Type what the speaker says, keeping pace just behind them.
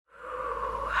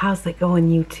how's it going,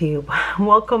 YouTube?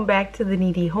 Welcome back to the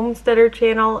Kneady Homesteader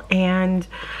Channel, and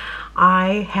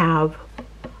I have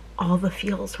all the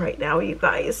feels right now, you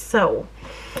guys. So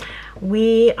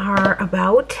we are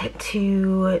about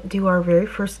to do our very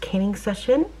first canning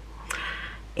session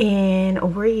in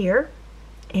over a year,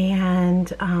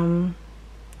 and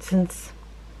since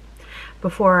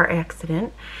before our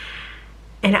accident,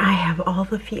 and I have all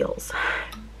the feels.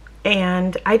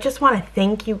 And I just want to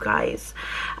thank you guys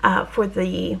for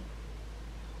the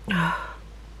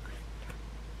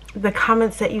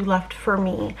comments that you left for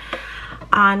me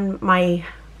on my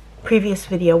previous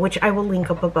video, which I will link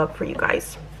up above for you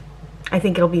guys. I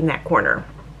think it'll be in that corner.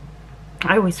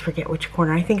 I always forget which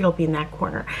corner. I think it'll be in that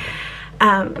corner.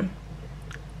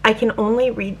 I can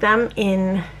only read them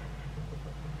in,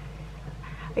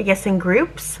 I guess, in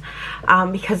groups,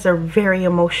 because they're very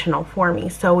emotional for me.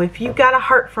 So if you got a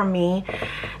heart from me,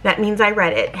 that means I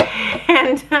read it.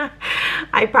 And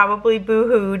I probably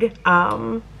boo-hooed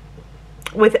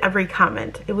with every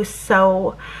comment. It was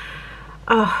so,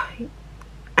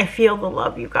 I feel the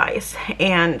love, you guys,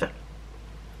 and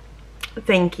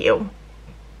thank you.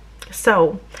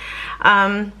 So,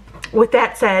 with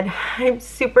that said, I'm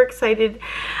super excited.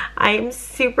 I'm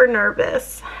super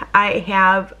nervous. I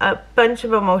have a bunch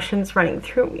of emotions running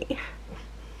through me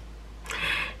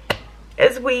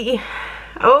as we,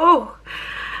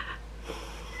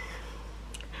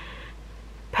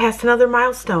 past another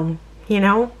milestone. You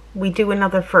know, we do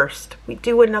another first. We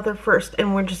do another first,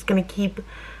 and we're just going to keep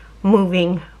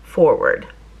moving forward.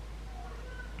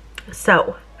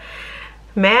 So,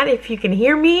 Matt, if you can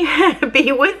hear me,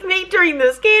 be with me during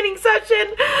this canning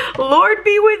session. Lord,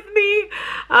 be with me.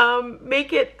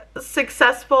 Make it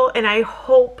successful, and I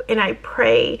hope and I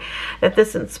pray that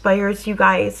this inspires you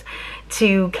guys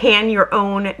to can your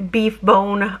own beef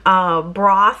bone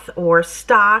broth or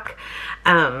stock.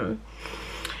 And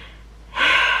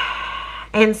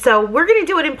so we're going to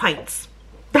do it in pints.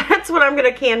 That's what I'm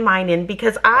going to can mine in,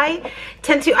 because I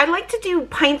like to do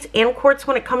pints and quarts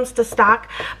when it comes to stock,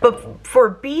 but for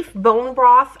beef bone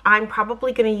broth, I'm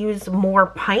probably going to use more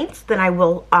pints than I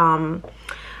will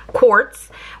quarts.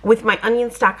 With my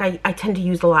onion stock, I tend to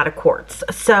use a lot of quarts.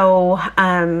 So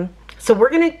so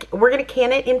we're gonna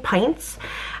can it in pints.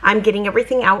 I'm getting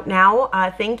everything out now.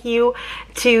 Thank you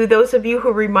to those of you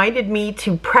who reminded me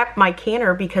to prep my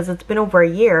canner, because it's been over a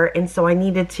year, and so I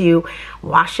needed to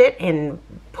wash it and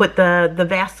put the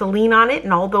Vaseline on it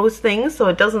and all those things so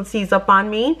it doesn't seize up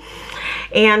on me.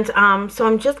 And so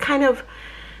I'm just kind of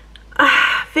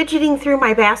fidgeting through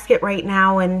my basket right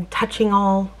now and touching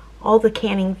all the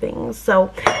canning things.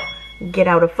 So get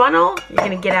out a funnel, you're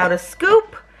gonna get out a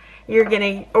scoop, you're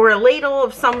gonna, or a ladle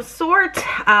of some sort,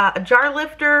 a jar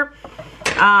lifter,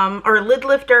 or a lid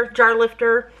lifter, jar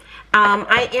lifter.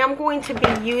 I am going to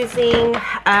be using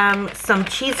some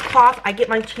cheesecloth. I get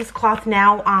my cheesecloth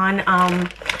now on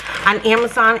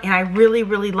Amazon, and I really,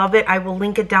 really love it. I will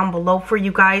link it down below for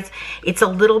you guys. It's a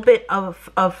little bit of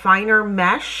finer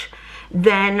mesh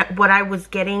than what I was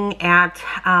getting at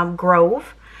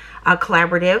Grove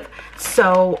Collaborative.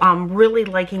 So I'm really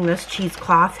liking this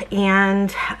cheesecloth,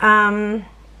 and I'm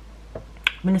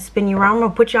going to spin you around. I'm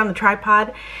going to put you on the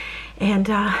tripod, and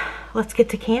let's get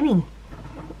to canning.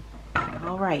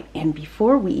 All right, and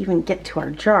before we even get to our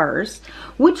jars,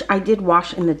 which I did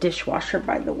wash in the dishwasher,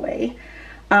 by the way,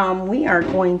 we are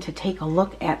going to take a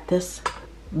look at this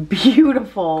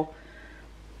beautiful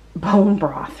bone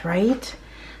broth, right?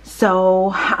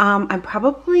 So I'm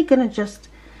probably going to just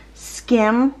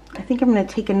skim. I think I'm going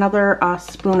to take another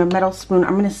spoon, a metal spoon.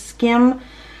 I'm going to skim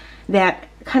that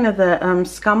kind of the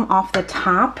scum off the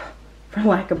top, for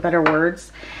lack of better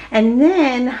words. And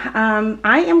then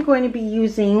I am going to be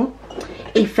using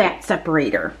a fat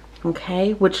separator,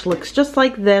 okay, which looks just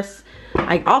like this.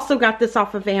 I also got this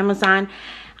off of Amazon.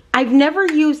 I've never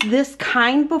used this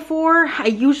kind before. I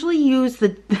usually use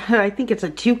the, I think it's a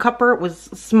 2-cupper. It was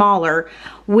smaller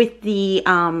with the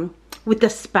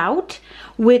spout,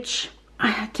 which,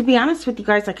 to be honest with you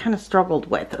guys, I kind of struggled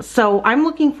with. So I'm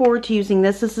looking forward to using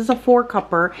this. This is a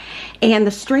 4-cupper, and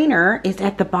the strainer is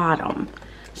at the bottom.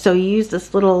 So you use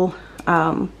this little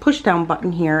push down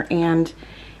button here, and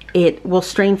it will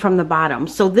strain from the bottom.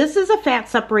 So this is a fat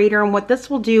separator, and what this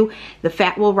will do, the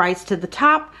fat will rise to the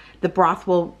top, the broth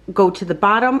will go to the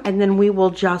bottom, and then we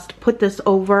will just put this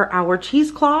over our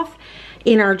cheesecloth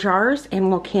in our jars, and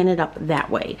we'll can it up that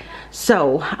way.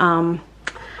 So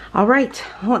all right,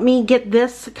 let me get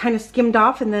this kind of skimmed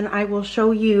off, and then I will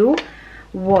show you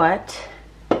what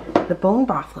the bone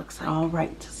broth looks like. All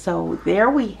right, so there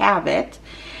we have it.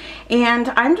 And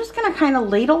I'm just gonna kind of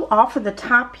ladle off of the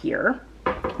top here.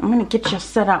 I'm gonna get you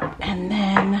set up, and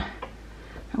then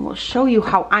And we'll show you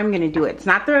how I'm going to do it. It's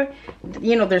not the,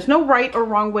 you know, there's no right or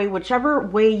wrong way, whichever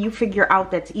way you figure out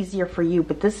that's easier for you.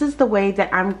 But this is the way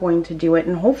that I'm going to do it.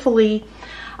 And hopefully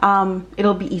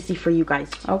it'll be easy for you guys.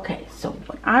 Okay, so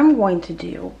what I'm going to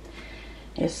do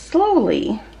is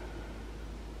slowly,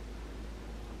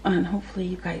 and hopefully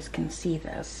you guys can see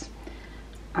this,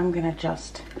 I'm going to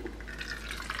just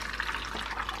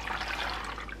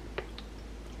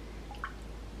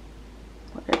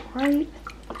put it right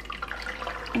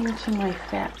into my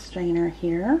fat strainer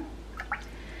here.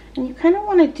 And you kind of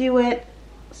want to do it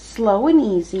slow and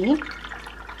easy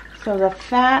so the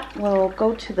fat will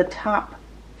go to the top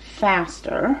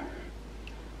faster.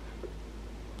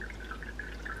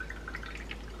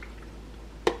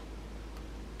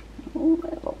 A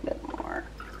little bit more.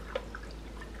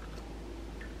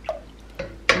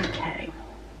 Okay.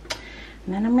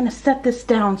 And then I'm going to set this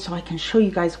down so I can show you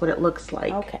guys what it looks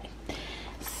like. Okay.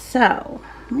 So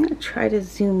I'm going to try to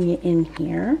zoom you in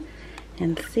here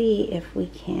and see if we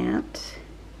can't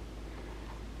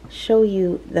show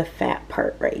you the fat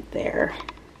part right there.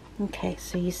 Okay,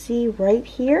 so you see right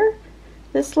here,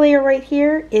 this layer right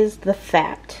here is the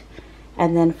fat.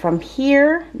 And then from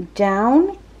here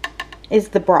down is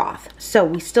the broth. So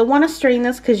we still want to strain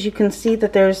this because you can see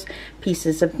that there's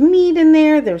pieces of meat in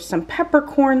there, there's some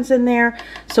peppercorns in there.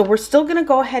 So we're still going to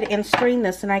go ahead and strain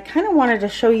this, and I kind of wanted to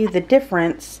show you the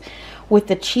difference with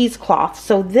the cheesecloth.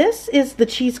 So this is the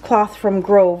cheesecloth from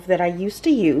Grove that I used to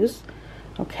use.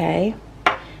 Okay,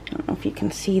 I don't know if you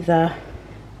can see the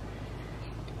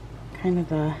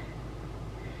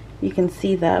you can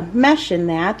see the mesh in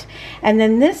that. And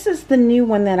then this is the new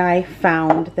one that I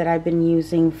found that I've been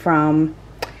using from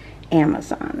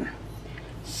Amazon.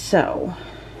 So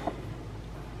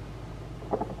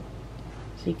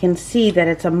you can see that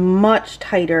it's a much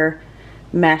tighter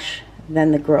mesh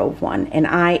than the Grove one, and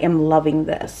I am loving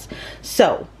this.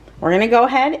 So we're gonna go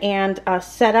ahead and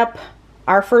set up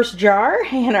our first jar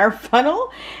and our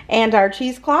funnel and our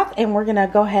cheesecloth, and we're gonna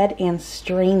go ahead and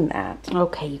strain that.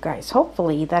 Okay, you guys,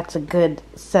 hopefully that's a good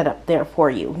setup there for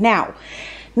you. Now,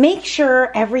 make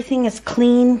sure everything is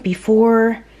clean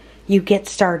before you get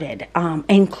started,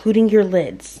 including your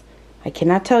lids. I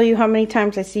cannot tell you how many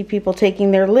times I see people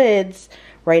taking their lids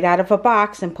right out of a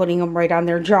box and putting them right on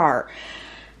their jar.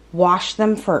 Wash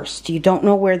them first. You don't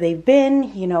know where they've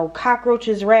been. You know,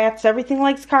 cockroaches, rats, everything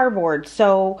likes cardboard.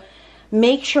 So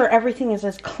make sure everything is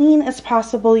as clean as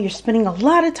possible. You're spending a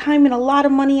lot of time and a lot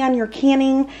of money on your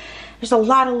canning. There's a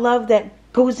lot of love that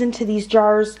goes into these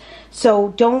jars. So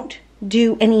don't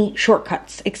do any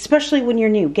shortcuts, especially when you're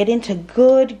new. Get into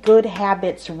good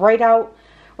habits right out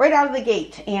of the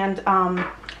gate,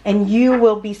 and you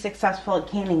will be successful at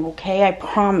canning, okay? I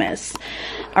promise.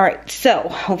 All right, so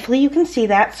hopefully you can see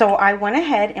that. So I went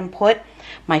ahead and put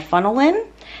my funnel in,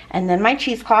 and then my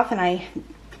cheesecloth, and I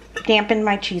dampened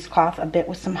my cheesecloth a bit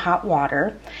with some hot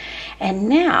water. And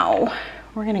now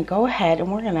we're gonna go ahead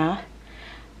and we're gonna,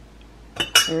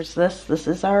 here's this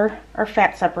is our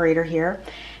fat separator here.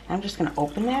 I'm just gonna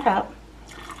open that up.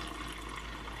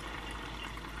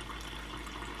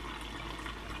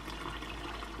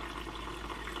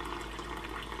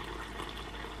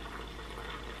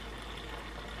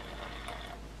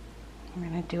 I'm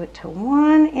going to do it to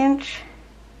 1 inch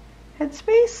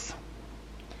headspace.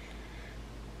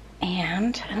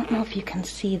 And I don't know if you can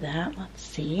see that. Let's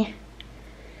see.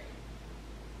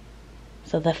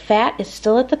 So the fat is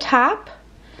still at the top,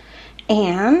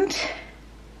 and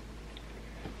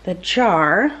the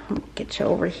jar, let me get you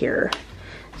over here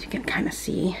so you can kind of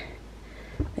see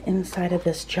the inside of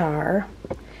this jar,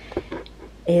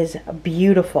 is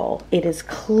beautiful. It is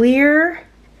clear.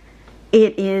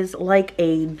 It is like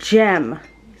a gem.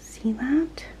 See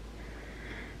that?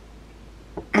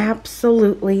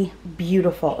 Absolutely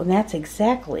beautiful. And that's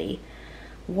exactly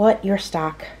what your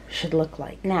stock should look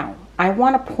like. Now, I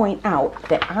want to point out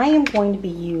that I am going to be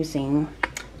using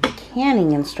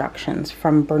canning instructions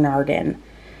from Bernardin.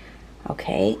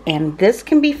 Okay, and this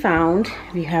can be found,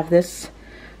 if you have this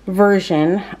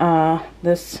version,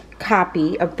 this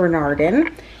copy of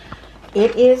Bernardin,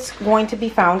 it is going to be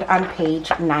found on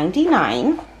page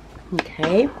 99.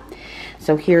 Okay,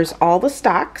 so here's all the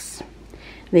stocks.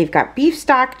 They've got beef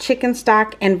stock, chicken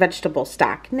stock, and vegetable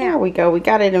stock. Now we go, we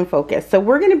got it in focus. So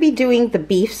we're gonna be doing the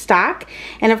beef stock.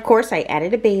 And of course I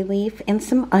added a bay leaf and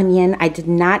some onion. I did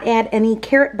not add any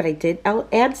carrot, but I did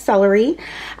add celery.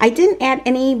 I didn't add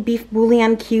any beef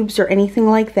bouillon cubes or anything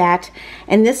like that.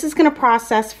 And this is gonna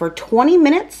process for 20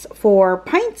 minutes for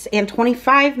pints and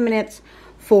 25 minutes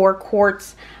for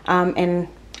quarts. And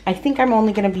I think I'm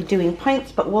only gonna be doing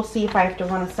pints, but we'll see if I have to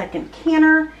run a second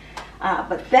canner.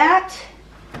 But that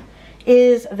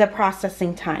is the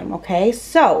processing time, okay?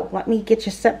 So let me get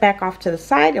you set back off to the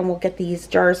side and we'll get these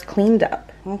jars cleaned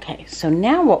up. Okay, so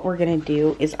now what we're gonna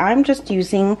do is I'm just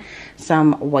using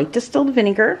some white distilled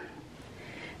vinegar,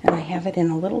 and I have it in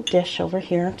a little dish over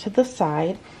here to the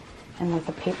side, and with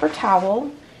a paper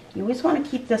towel. You always want to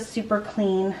keep this super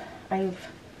clean. I've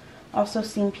also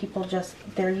seen people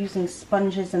they're using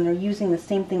sponges and they're using the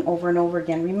same thing over and over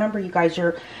again. Remember, you guys,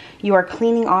 you are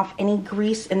cleaning off any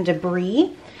grease and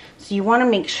debris. So you want to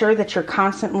make sure that you're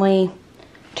constantly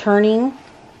turning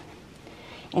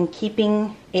and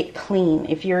keeping it clean.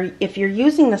 If you're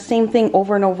using the same thing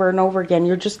over and over and over again,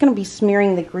 you're just going to be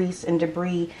smearing the grease and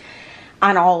debris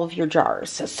on all of your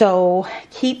jars. So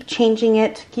keep changing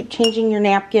it, keep changing your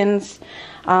napkins,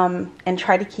 and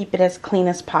try to keep it as clean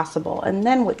as possible. And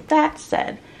then with that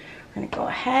said, we're gonna go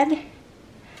ahead,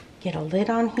 get a lid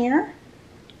on here.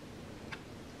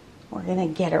 We're gonna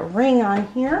get a ring on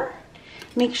here.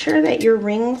 Make sure that your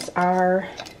rings are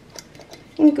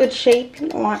in good shape. You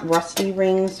don't want rusty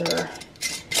rings or,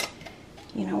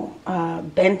 you know,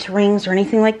 bent rings or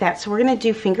anything like that. So we're gonna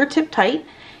do fingertip tight,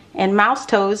 and mouse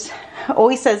toes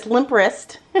always says limp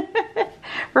wrist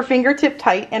for fingertip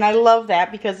tight, and I love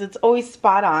that because it's always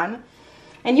spot on,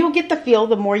 and you'll get the feel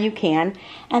the more you can.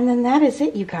 And then that is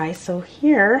it, you guys. So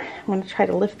here, I'm going to try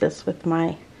to lift this with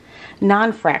my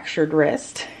non-fractured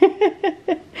wrist.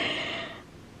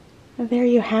 There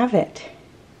you have it.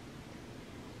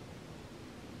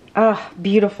 Oh,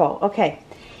 beautiful. Okay,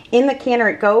 in the canner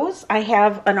it goes. I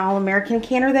have an All-American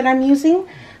canner that I'm using,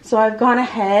 so I've gone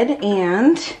ahead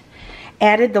and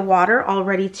added the water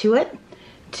already to it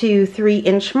to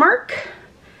 3-inch mark,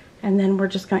 and then we're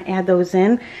just going to add those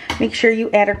in. Make sure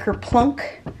you add a kerplunk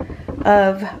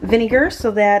of vinegar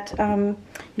so that you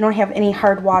don't have any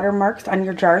hard water marks on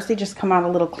your jars. They just come out a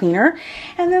little cleaner.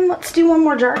 And then let's do one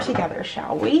more jar together,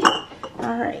 shall we?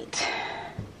 All right,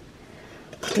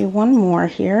 do one more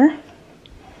here.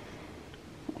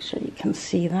 Make sure you can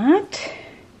see that.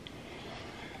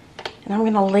 And I'm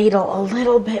going to ladle a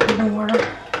little bit more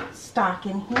stock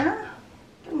in here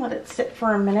and let it sit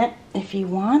for a minute if you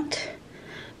want,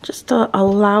 just to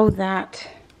allow that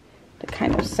to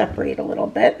kind of separate a little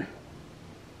bit.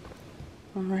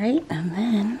 All right, and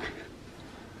then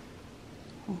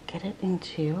we'll get it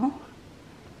into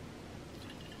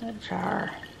a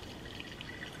jar.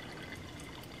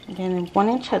 Again, in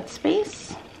 1-inch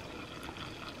headspace.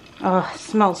 Oh, it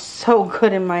smells so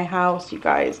good in my house, you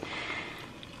guys.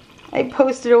 I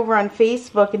posted over on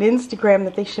Facebook and Instagram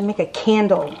that they should make a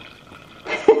candle.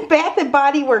 Bath and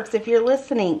Body Works, if you're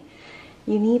listening,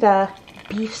 you need a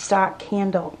beef stock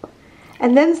candle.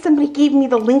 And then somebody gave me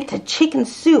the link to chicken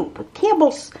soup.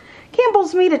 Campbell's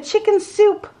made a chicken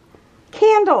soup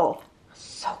candle.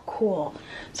 So cool.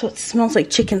 So it smells like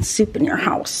chicken soup in your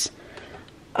house.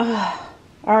 All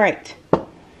right.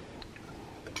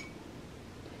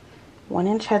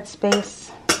 1-inch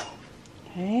headspace.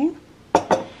 Okay.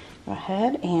 Go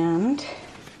ahead and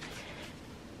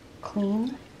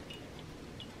clean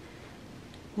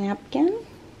napkin.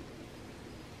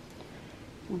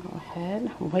 Go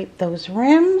ahead, wipe those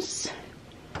rims.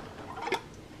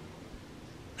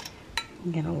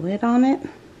 Get a lid on it.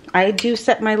 I do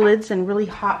set my lids in really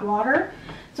hot water,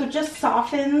 so it just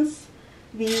softens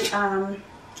the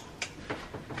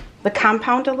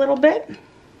compound a little bit.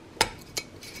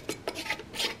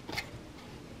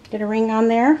 Get a ring on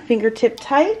there, fingertip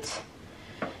tight,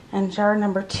 and jar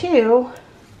number 2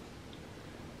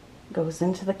 goes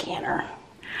into the canner.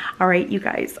 All right, you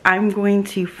guys, I'm going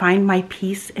to find my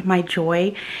peace and my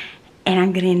joy, and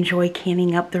I'm going to enjoy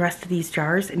canning up the rest of these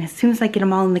jars. And as soon as I get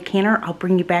them all in the canner, I'll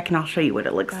bring you back and I'll show you what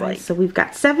it looks like. So we've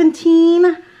got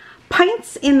 17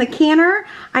 pints in the canner.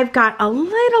 I've got a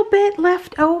little bit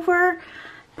left over.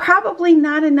 Probably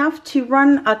not enough to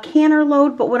run a canner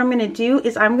load, but what I'm going to do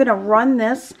is I'm going to run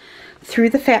this through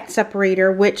the fat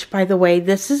separator, which, by the way,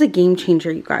 this is a game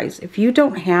changer, you guys. If you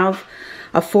don't have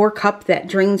a 4-cup that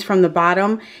drains from the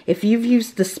bottom, if you've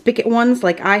used the spigot ones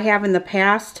like I have in the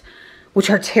past, which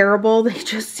are terrible, they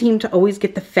just seem to always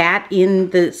get the fat in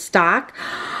the stock.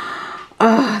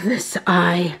 Oh,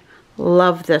 I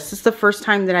love this. This is the first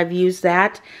time that I've used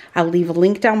that. I'll leave a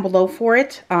link down below for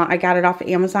it. I got it off of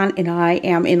Amazon and I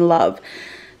am in love.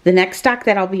 The next stock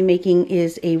that I'll be making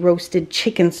is a roasted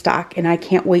chicken stock, and I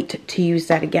can't wait to use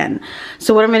that again.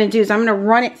 So what I'm going to do is I'm going to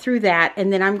run it through that,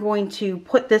 and then I'm going to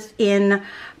put this in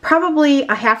probably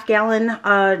a half-gallon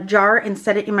jar and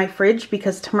set it in my fridge,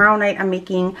 because tomorrow night I'm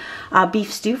making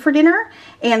beef stew for dinner,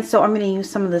 and so I'm going to use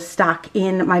some of the stock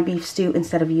in my beef stew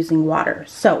instead of using water.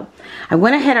 So I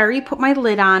went ahead, I already put my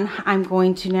lid on. I'm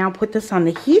going to now put this on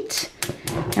the heat,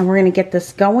 and we're going to get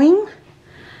this going.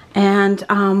 And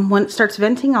when it starts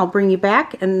venting, I'll bring you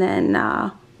back and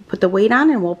then put the weight on,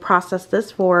 and we'll process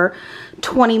this for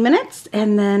 20 minutes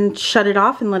and then shut it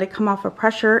off and let it come off of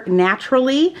pressure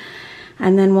naturally.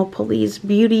 And then we'll pull these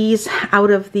beauties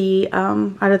out of the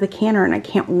canner, and I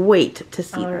can't wait to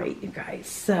see them. All right, you guys,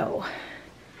 so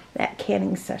that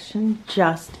canning session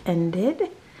just ended,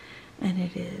 and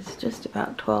it is just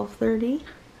about 12:30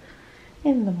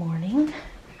 in the morning.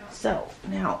 So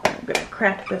now I'm gonna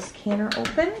crack this canner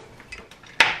open.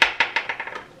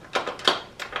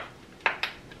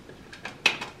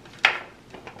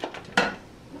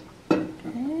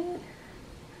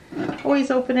 Always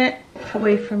open it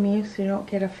away from you so you don't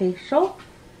get a facial.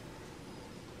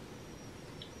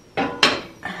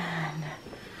 And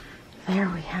there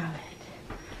we have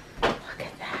it. Look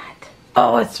at that.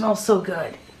 Oh, it smells so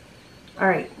good. All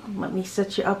right, let me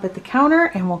set you up at the counter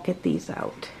and we'll get these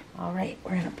out. All right,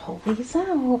 we're gonna pull these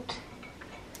out.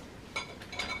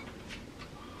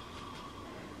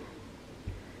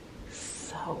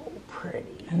 So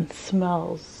pretty and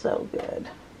smells so good.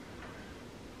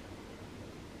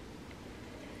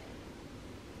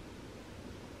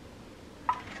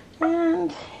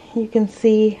 And you can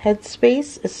see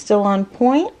headspace is still on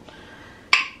point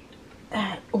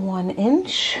at 1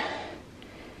 inch.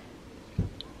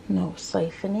 No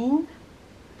siphoning.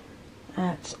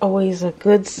 That's always a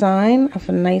good sign of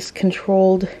a nice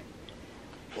controlled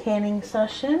canning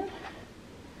session,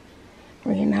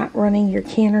 where you're not running your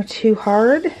canner too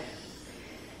hard.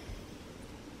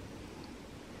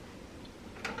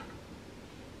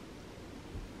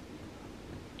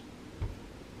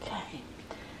 Okay,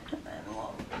 and then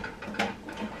we'll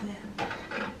get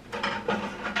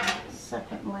the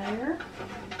second layer.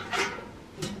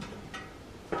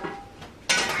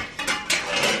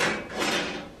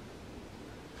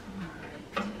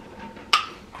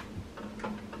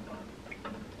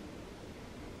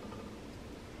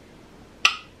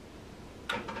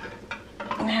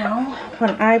 Now, when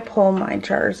I pull my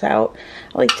jars out,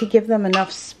 I like to give them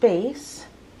enough space.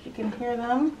 You can hear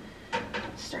them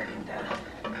starting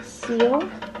to seal.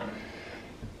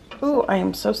 Ooh, I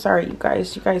am so sorry, you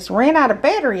guys. You guys ran out of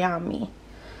battery on me.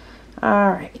 All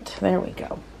right, there we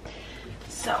go.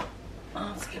 So,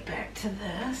 let's get back to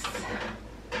this.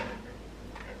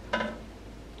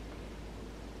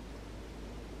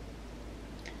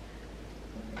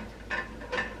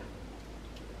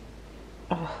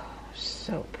 Oh.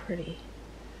 So pretty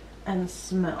and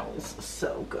smells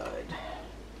so good.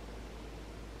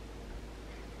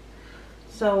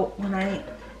 So when I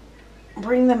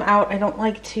bring them out, I don't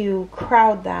like to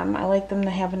crowd them. I like them to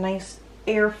have a nice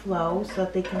airflow so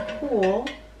that they can cool.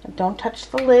 Don't touch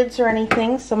the lids or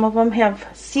anything. Some of them have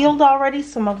sealed already,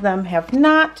 some of them have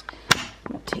not.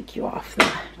 I'm gonna take you off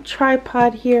the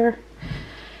tripod here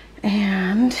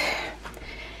and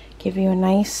give you a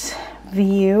nice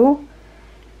view.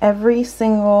 Every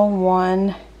single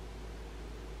one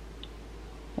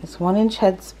is 1 inch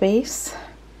headspace.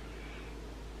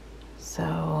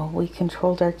 So we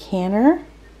controlled our canner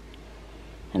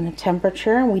and the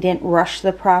temperature. We didn't rush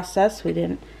the process. We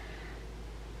didn't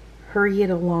hurry it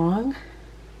along.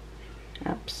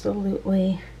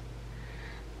 Absolutely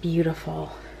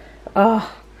beautiful.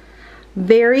 Oh,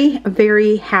 very,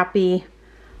 very happy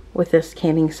with this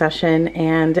canning session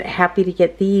and happy to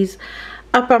get these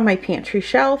up on my pantry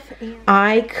shelf.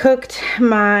 I cooked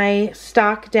my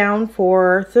stock down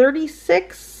for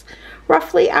 36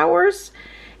 roughly hours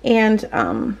and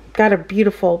got a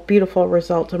beautiful, beautiful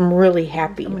result. I'm really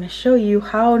happy. I'm going to show you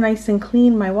how nice and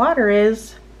clean my water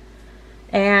is.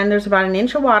 And there's about 1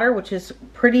 inch of water, which is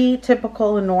pretty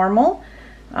typical and normal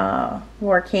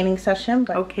for a canning session.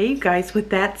 But okay, you guys,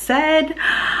 with that said,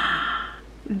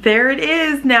 there it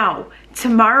is. Now,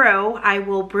 tomorrow I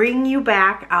will bring you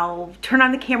back. I'll turn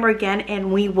on the camera again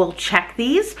and we will check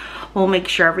these. We'll make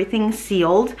sure everything's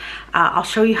sealed. I'll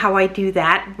show you how I do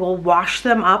that. We'll wash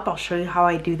them up. I'll show you how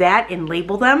I do that and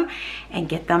label them and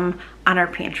get them on our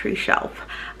pantry shelf.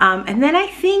 And then I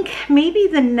think maybe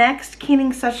the next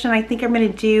canning session I think I'm gonna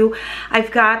do,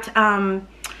 I've got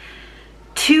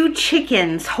 2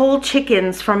 chickens, whole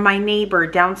chickens from my neighbor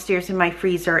downstairs in my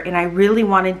freezer, and I really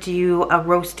want to do a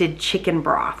roasted chicken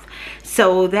broth.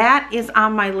 So that is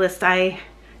on my list. I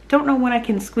don't know when I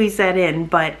can squeeze that in,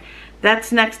 but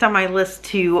that's next on my list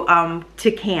to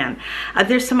can.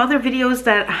 There's some other videos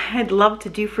that I'd love to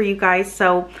do for you guys,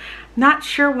 so not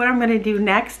sure what I'm going to do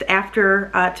next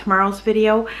after tomorrow's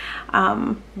video,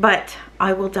 but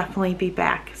I will definitely be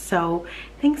back. So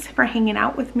thanks for hanging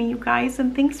out with me, you guys,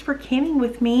 and thanks for canning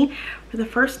with me for the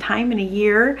first time in a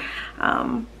year.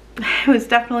 it was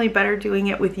definitely better doing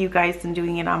it with you guys than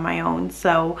doing it on my own.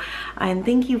 So, and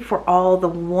thank you for all the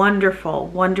wonderful,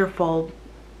 wonderful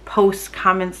posts,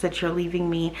 comments that you're leaving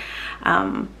me.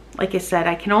 Like I said,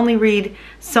 I can only read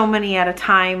so many at a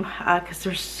time because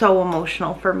they're so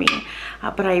emotional for me.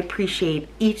 But I appreciate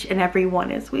each and every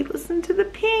one as we listen to the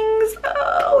pings.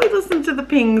 Oh, we listen to the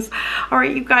pings. All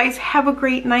right, you guys, have a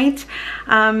great night.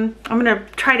 I'm going to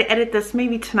try to edit this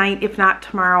maybe tonight, if not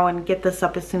tomorrow, and get this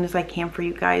up as soon as I can for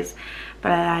you guys.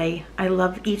 But I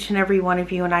love each and every one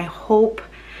of you, and I hope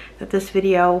that this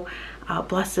video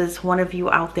blesses one of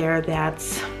you out there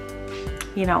that's,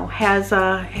 you know, has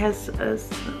a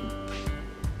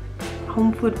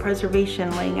home food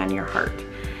preservation laying on your heart.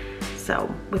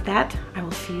 So with that, I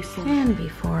will see you soon. And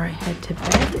before I head to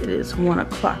bed, it is 1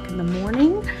 o'clock in the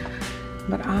morning,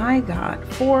 but I got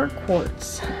 4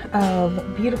 quarts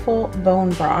of beautiful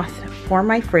bone broth for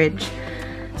my fridge.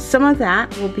 Some of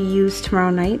that will be used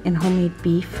tomorrow night in homemade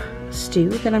beef stew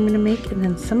that I'm going to make, and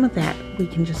then some of that we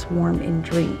can just warm and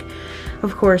drink.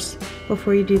 Of course,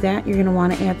 before you do that, you're going to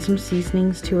want to add some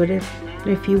seasonings to it.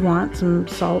 If you want some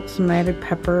salt, some added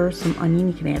pepper, some onion,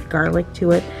 you can add garlic to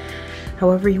it.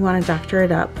 However you want to doctor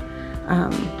it up,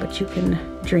 but you can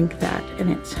drink that,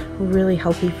 and it's really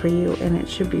healthy for you, and it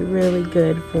should be really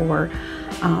good for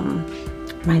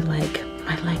my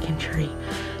leg injury.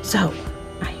 So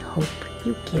I hope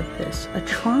you give this a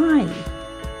try.